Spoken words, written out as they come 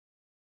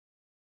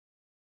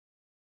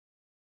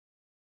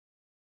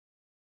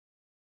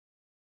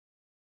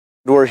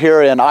We're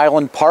here in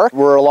Island Park.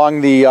 We're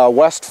along the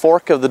west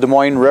fork of the Des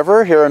Moines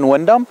River here in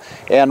Windom,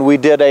 and we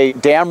did a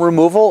dam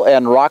removal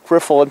and rock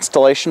riffle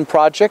installation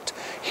project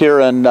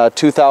here in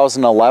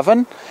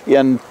 2011.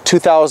 In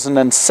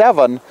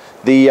 2007,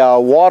 the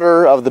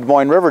water of the Des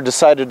Moines River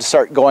decided to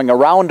start going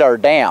around our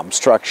dam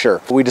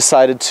structure. We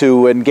decided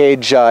to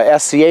engage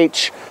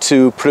SCH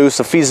to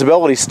produce a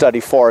feasibility study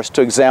for us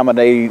to examine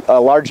a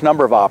large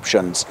number of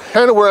options.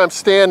 Kind of where I'm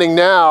standing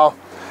now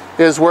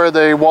is where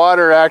the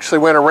water actually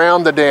went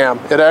around the dam.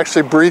 It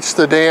actually breached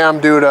the dam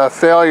due to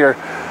failure.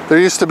 There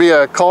used to be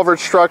a culvert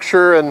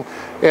structure and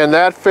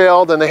that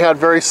failed, and they had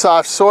very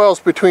soft soils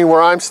between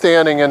where I'm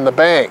standing and the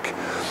bank.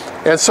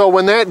 And so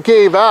when that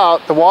gave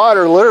out, the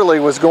water literally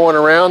was going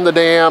around the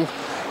dam,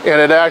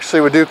 and it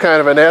actually would do kind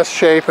of an S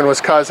shape and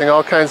was causing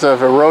all kinds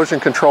of erosion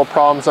control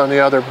problems on the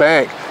other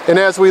bank. And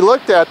as we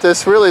looked at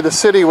this, really the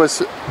city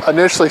was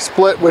initially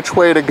split which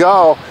way to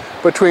go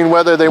between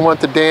whether they want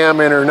the dam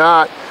in or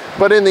not.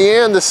 But in the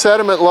end, the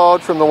sediment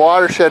load from the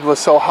watershed was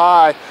so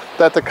high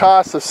that the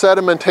cost of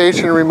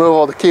sedimentation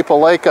removal to keep a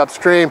lake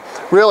upstream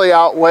really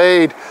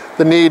outweighed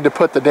the need to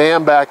put the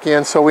dam back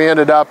in. So we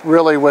ended up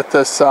really with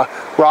this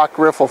rock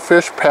riffle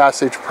fish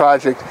passage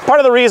project. Part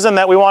of the reason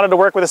that we wanted to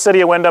work with the City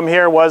of Windom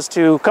here was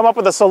to come up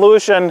with a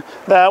solution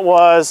that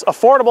was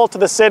affordable to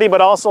the city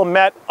but also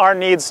met our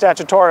needs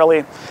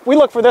statutorily. We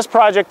look for this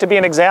project to be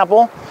an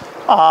example,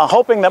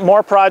 hoping that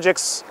more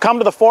projects come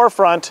to the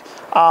forefront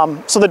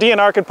so the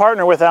DNR could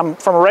partner with them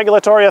from a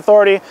regulatory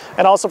authority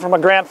and also from a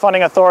grant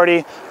funding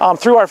authority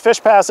through our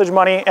fish passage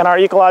money and our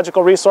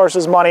ecological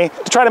resources money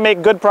to try to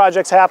make good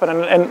projects happen.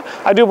 And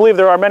I do believe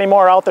there are many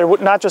more out there,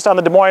 not just on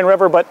the Des Moines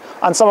River, but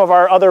on some of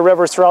our other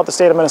rivers throughout the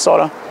state of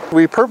Minnesota.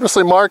 We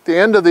purposely marked the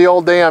end of the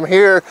old dam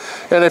here,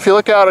 and if you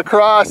look out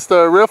across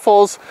the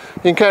riffles,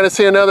 you can kind of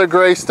see another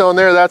gray stone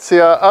there. That's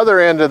the other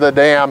end of the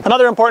dam.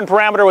 Another important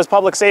parameter was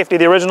public safety.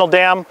 The original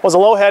dam was a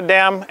low head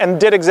dam and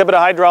did exhibit a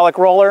hydraulic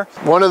roller.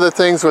 One of the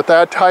things with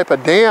that type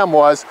of dam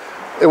was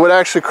it would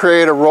actually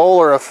create a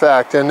roller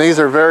effect, and these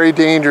are very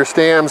dangerous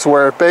dams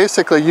where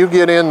basically you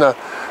get in the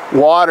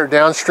water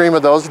downstream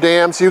of those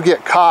dams, you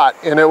get caught,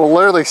 and it will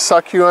literally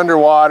suck you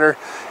underwater,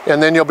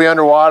 and then you'll be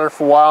underwater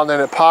for a while, and then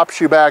it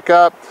pops you back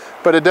up.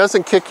 But it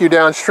doesn't kick you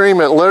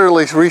downstream, it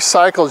literally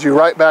recycles you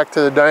right back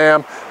to the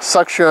dam,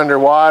 sucks you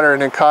underwater,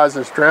 and it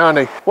causes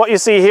drowning. What you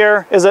see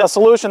here is a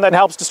solution that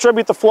helps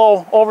distribute the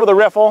flow over the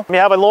riffle. You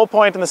have a low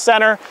point in the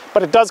center,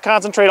 but it does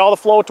concentrate all the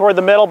flow toward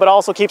the middle, but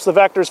also keeps the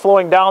vectors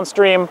flowing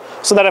downstream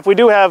so that if we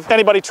do have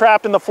anybody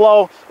trapped in the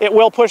flow, it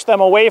will push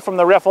them away from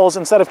the riffles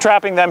instead of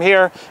trapping them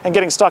here and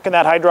getting stuck in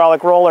that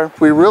hydraulic roller.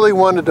 We really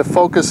wanted to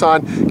focus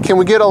on, can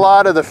we get a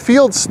lot of the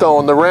field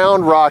stone, the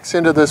round rocks,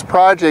 into this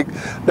project?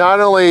 Not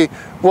only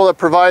will it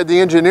provide the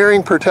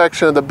engineering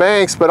protection of the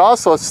banks, but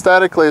also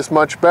aesthetically is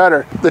much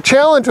better. The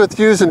challenge with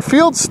using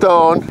field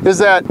stone is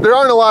that there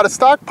aren't a lot of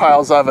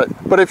stockpiles of it.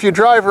 But if you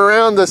drive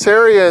around this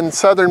area in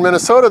southern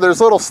Minnesota, there's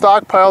little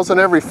stockpiles in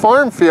every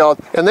farm field.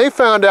 And they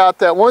found out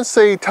that once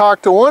they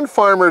talked to one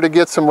farmer to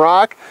get some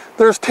rock,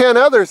 there's 10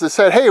 others that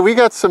said, hey, we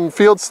got some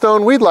field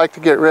stone we'd like to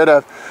get rid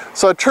of.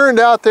 So it turned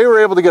out they were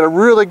able to get a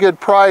really good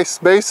price,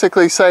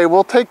 basically say,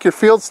 we'll take your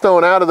field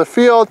stone out of the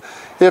field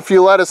if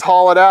you let us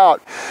haul it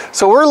out.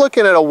 So we're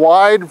looking at a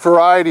wide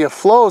variety of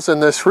flows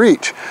in this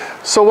reach.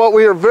 So what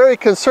we are very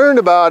concerned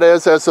about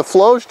is as the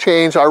flows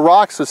change, our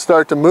rocks would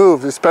start to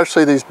move,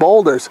 especially these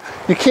boulders.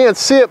 You can't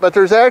see it, but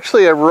there's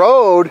actually a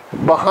road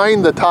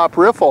behind the top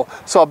riffle.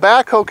 So a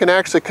backhoe can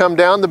actually come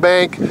down the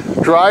bank,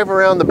 drive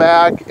around the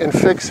back, and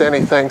fix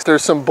anything.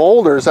 There's some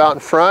boulders out in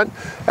front.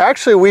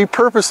 Actually, we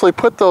purposely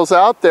put those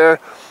out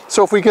there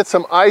so if we get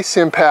some ice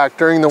impact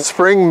during the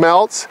spring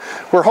melts,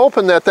 we're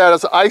hoping that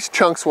as ice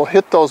chunks will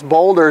hit those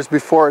boulders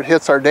before it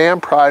hits our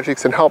dam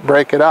projects and help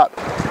break it up.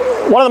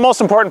 One of the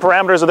most important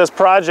parameters of this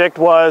project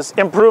was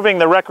improving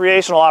the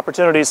recreational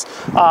opportunities.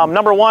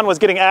 Number one was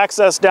getting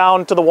access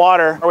down to the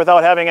water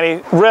without having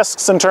any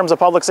risks in terms of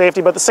public safety,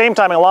 but at the same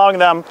time allowing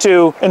them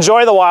to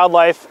enjoy the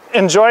wildlife,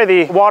 enjoy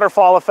the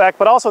waterfall effect,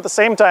 but also at the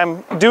same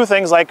time do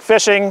things like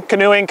fishing,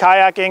 canoeing,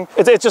 kayaking.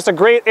 It's just a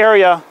great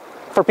area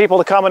for people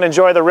to come and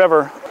enjoy the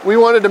river. We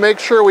wanted to make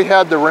sure we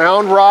had the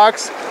round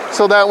rocks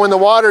so that when the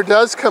water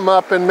does come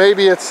up and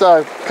maybe it's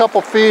a couple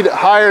feet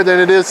higher than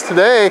it is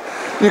today,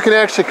 you can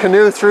actually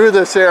canoe through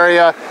this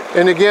area.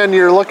 And again,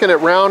 you're looking at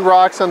round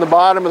rocks on the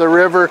bottom of the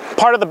river.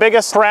 Part of the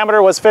biggest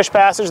parameter was fish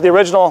passage. The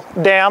original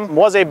dam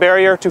was a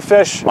barrier to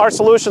fish. Our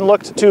solution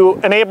looked to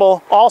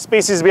enable all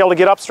species to be able to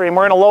get upstream.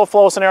 We're in a low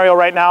flow scenario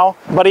right now,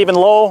 but even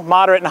low,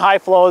 moderate, and high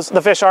flows,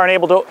 the fish aren't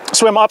able to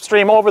swim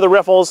upstream over the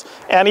riffles,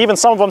 and even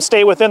some of them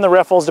stay within the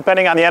riffles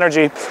depending on the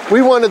energy.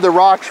 We wanted the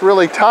rocks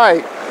really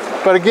tight,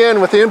 but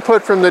again, with the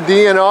input from the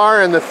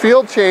DNR and the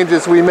field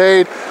changes we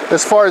made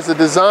as far as the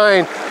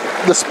design,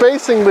 the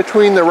spacing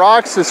between the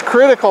rocks is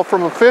critical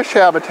from a fish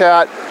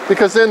habitat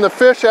because then the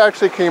fish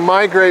actually can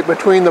migrate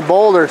between the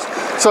boulders.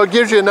 So it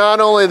gives you not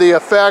only the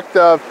effect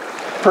of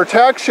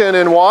protection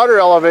and water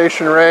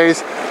elevation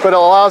raise, but it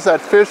allows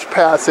that fish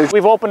passage.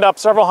 We've opened up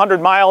several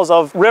hundred miles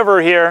of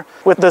river here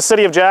with the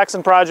City of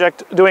Jackson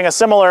project doing a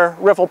similar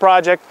riffle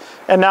project,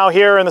 and now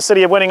here in the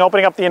City of Windom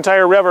opening up the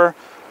entire river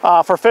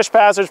for fish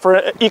passage, for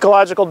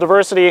ecological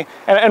diversity,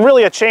 and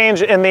really a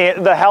change in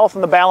the health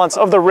and the balance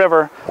of the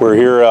river. We're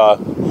here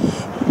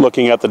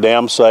looking at the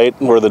dam site,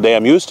 where the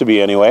dam used to be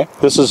anyway.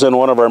 This is in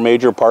one of our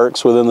major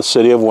parks within the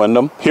City of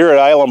Windom. Here at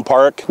Island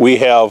Park, we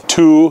have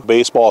 2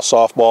 baseball,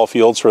 softball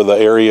fields for the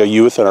area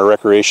youth in our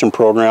recreation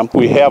program.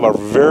 We have a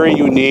very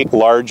unique,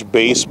 large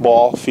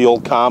baseball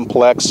field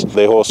complex.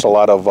 They host a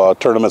lot of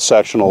tournament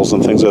sectionals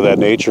and things of that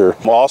nature.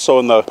 Also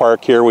in the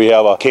park here, we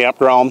have a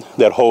campground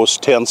that hosts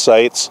 10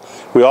 sites.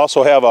 We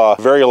also have a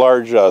very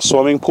large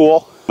swimming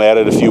pool.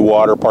 Added a few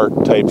water park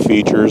type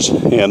features,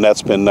 and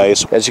that's been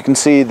nice. As you can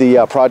see,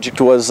 the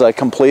project was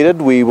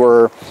completed. We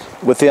were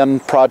within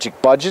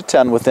project budget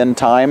and within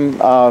time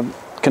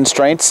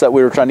constraints that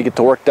we were trying to get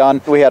the work done.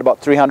 We had about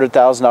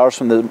 $300,000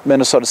 from the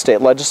Minnesota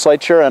State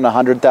Legislature and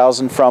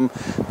 $100,000 from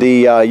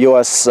the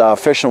U.S.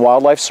 Fish and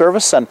Wildlife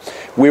Service, and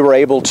we were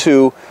able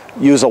to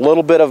use a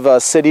little bit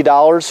of city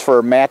dollars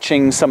for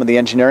matching some of the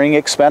engineering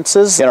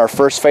expenses in our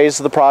first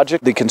phase of the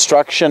project. The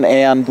construction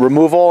and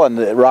removal and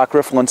the rock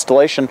riffle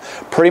installation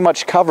pretty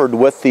much covered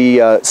with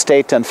the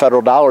state and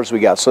federal dollars we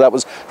got. So that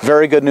was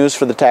very good news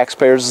for the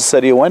taxpayers of the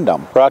City of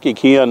Windom. Rocky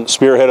Kean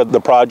spearheaded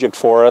the project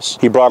for us.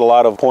 He brought a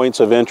lot of points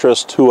of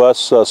interest to us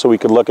so we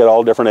could look at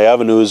all different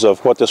avenues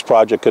of what this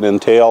project could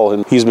entail,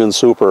 and he's been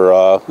super,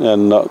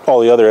 and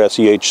all the other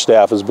SEH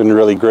staff has been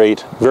really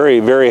great. Very,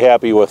 very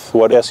happy with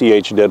what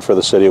SEH did for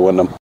the City of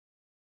Windom.